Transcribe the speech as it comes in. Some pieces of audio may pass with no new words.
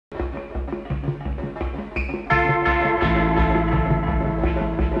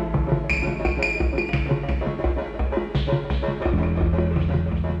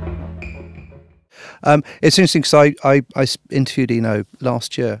It's interesting because I interviewed Eno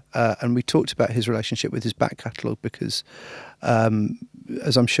last year and we talked about his relationship with his back catalogue because,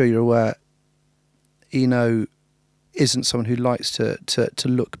 as I'm sure you're aware, Eno isn't someone who likes to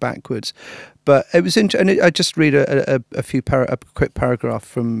look backwards. But it was interesting, and I just read a quick paragraph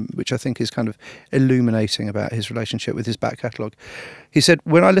from which I think is kind of illuminating about his relationship with his back catalogue. He said,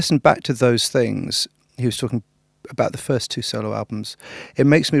 when I listened back to those things, he was talking about the first 2 solo albums, it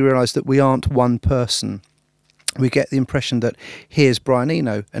makes me realise that we aren't one person. We get the impression that here's Brian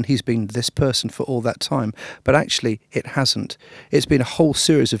Eno and he's been this person for all that time, but actually it hasn't. It's been a whole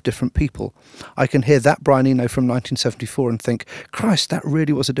series of different people. I can hear that Brian Eno from 1974 and think, Christ, that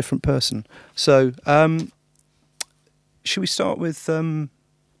really was a different person. So should we start with some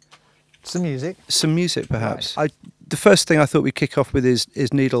music? Some music, perhaps. Right. The first thing I thought we'd kick off with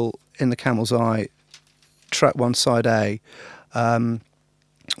is Needle in the Camel's Eye, track 1, side A,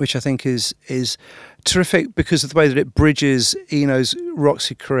 which I think is terrific because of the way that it bridges Eno's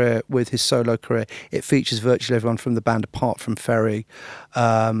Roxy career with his solo career. It features virtually everyone from the band apart from Ferry,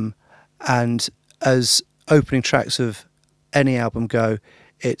 and as opening tracks of any album go,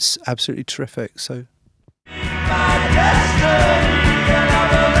 it's absolutely terrific. So.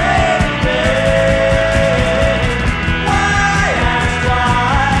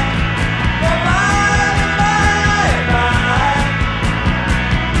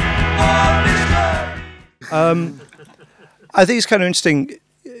 I think it's kind of interesting,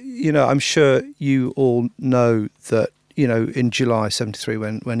 you know, I'm sure you all know that, you know, in July '73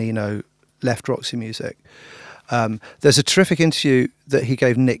 when Eno left Roxy Music, there's a terrific interview that he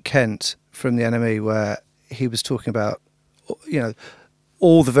gave Nick Kent from the NME where he was talking about, you know,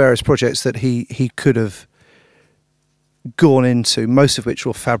 all the various projects that he could have gone into, most of which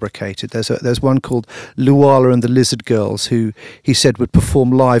were fabricated. There's one called Luala and the Lizard Girls, who he said would perform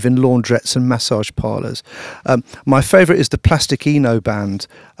live in laundrettes and massage parlours. My favourite is the Plastic Eno Band,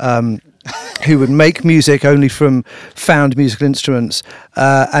 who would make music only from found musical instruments,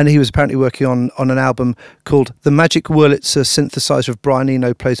 and he was apparently working on an album called The Magic Wurlitzer Synthesizer of Brian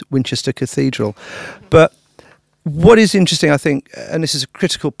Eno Plays at Winchester Cathedral. But what is interesting, I think, and this is a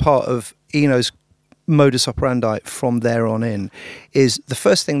critical part of Eno's modus operandi from there on in, is the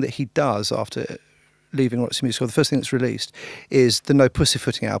first thing that he does after leaving Roxy Music, or the first thing that's released, is the No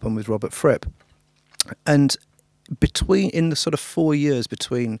Pussyfooting album with Robert Fripp. And in the sort of 4 years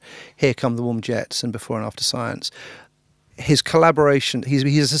between Here Come the Warm Jets and Before and After Science, his collaboration,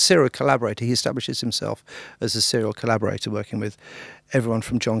 he's a serial collaborator. He establishes himself as a serial collaborator, working with everyone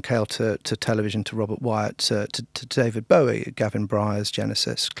from John Cale to television, to Robert Wyatt, to David Bowie, Gavin Bryars,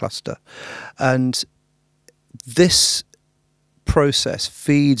 Genesis, Cluster. And this process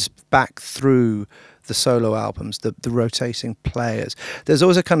feeds back through the solo albums, the rotating players. There's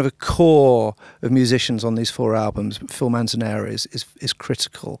always a kind of a core of musicians on these 4 albums. Phil Manzanera is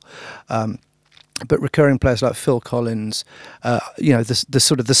critical. But recurring players like Phil Collins, you know, the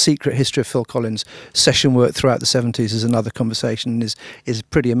sort of the secret history of Phil Collins' session work throughout the 70s is another conversation, and is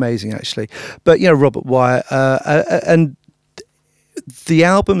pretty amazing, actually. But, you know, Robert Wyatt, and the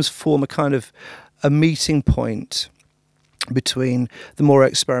albums form a kind of a meeting point between the more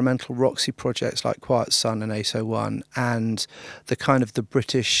experimental Roxy projects like Quiet Sun and Ace 01 and the kind of the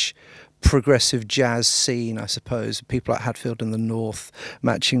British progressive jazz scene, I suppose. People like Hadfield and the North,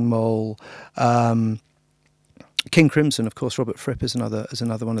 Matching Mole, King Crimson, of course. Robert Fripp is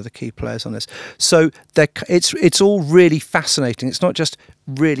another one of the key players on this. So it's all really fascinating. It's not just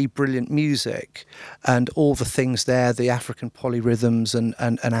really brilliant music and all the things there, the African polyrhythms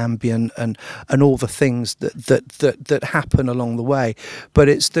and ambient and all the things that happen along the way. But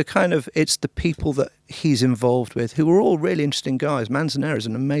it's the people that he's involved with who are all really interesting guys. Manzanera is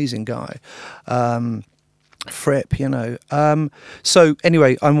an amazing guy. Fripp, you know. So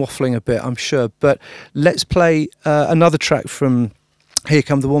anyway, I'm waffling a bit, I'm sure, but let's play another track from Here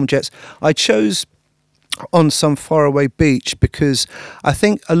Come the Warm Jets. I chose On Some Faraway Beach because I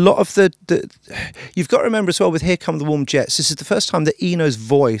think a lot of the you've got to remember as well with Here Come the Warm Jets, this is the first time that Eno's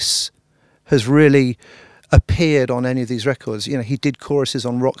voice has really appeared on any of these records. You know, he did choruses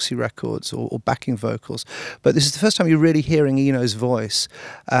on Roxy records or backing vocals, but this is the first time you're really hearing Eno's voice,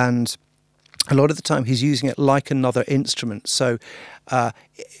 and a lot of the time he's using it like another instrument. So that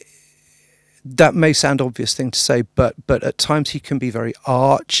may sound obvious thing to say, but at times he can be very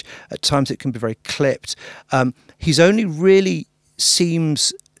arch, at times it can be very clipped. He's only really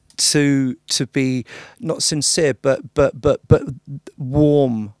seems to be not sincere but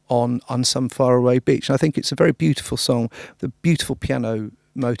warm on Some Faraway Beach. And I think it's a very beautiful song, the beautiful piano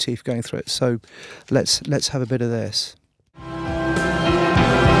motif going through it. So let's have a bit of this.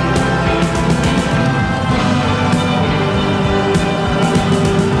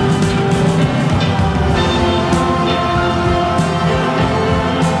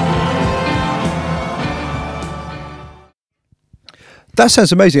 That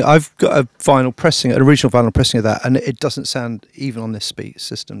sounds amazing. I've got a vinyl pressing, an original vinyl pressing of that, and it doesn't sound, even on this speed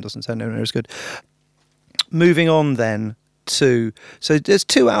system, doesn't sound anywhere as good. Moving on then to, so there's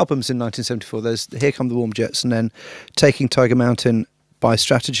 2 albums in 1974. There's Here Come the Warm Jets and then Taking Tiger Mountain by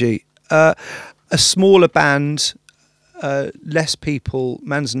Strategy. A smaller band, less people,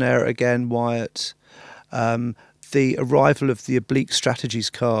 Manzanera again, Wyatt, the arrival of the Oblique Strategies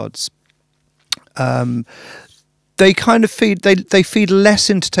cards. They kind of feed, they feed less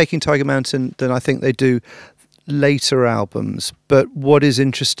into Taking Tiger Mountain than I think they do later albums. But what is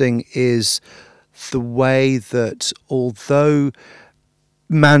interesting is the way that, although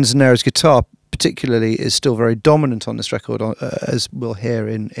Manzanera's guitar particularly is still very dominant on this record, as we'll hear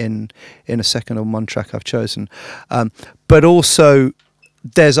in a second on one track I've chosen, but also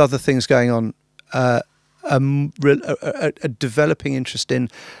there's other things going on, a developing interest in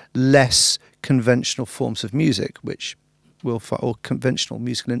less conventional forms of music, which or conventional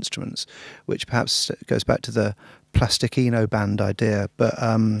musical instruments, which perhaps goes back to the Plastic Eno band idea. But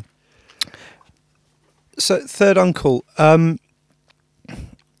so Third Uncle, I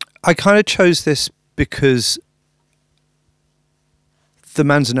kind of chose this because the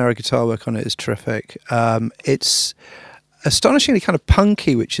Manzanera guitar work on it is terrific. It's astonishingly kind of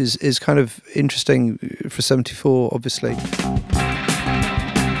punky, which is kind of interesting for 74, obviously.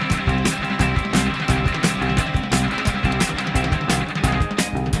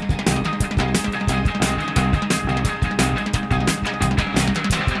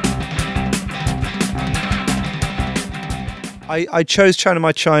 I chose China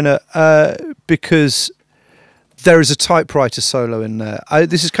My China because there is a typewriter solo in there.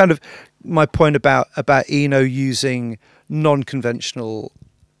 This is kind of my point about Eno using non-conventional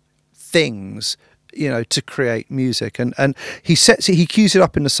things, you know, to create music, and he cues it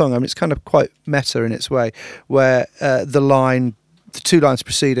up in the song. I mean, it's kind of quite meta in its way, where the 2 lines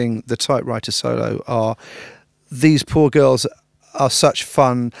preceding the typewriter solo are, "These poor girls are such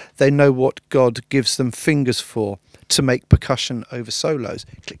fun. They know what God gives them fingers for, to make percussion over solos."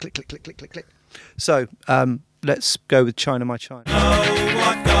 Click, click, click, click, click, click, click. So let's go with China My China. Know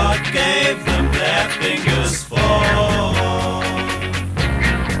what God gave them their fingers for.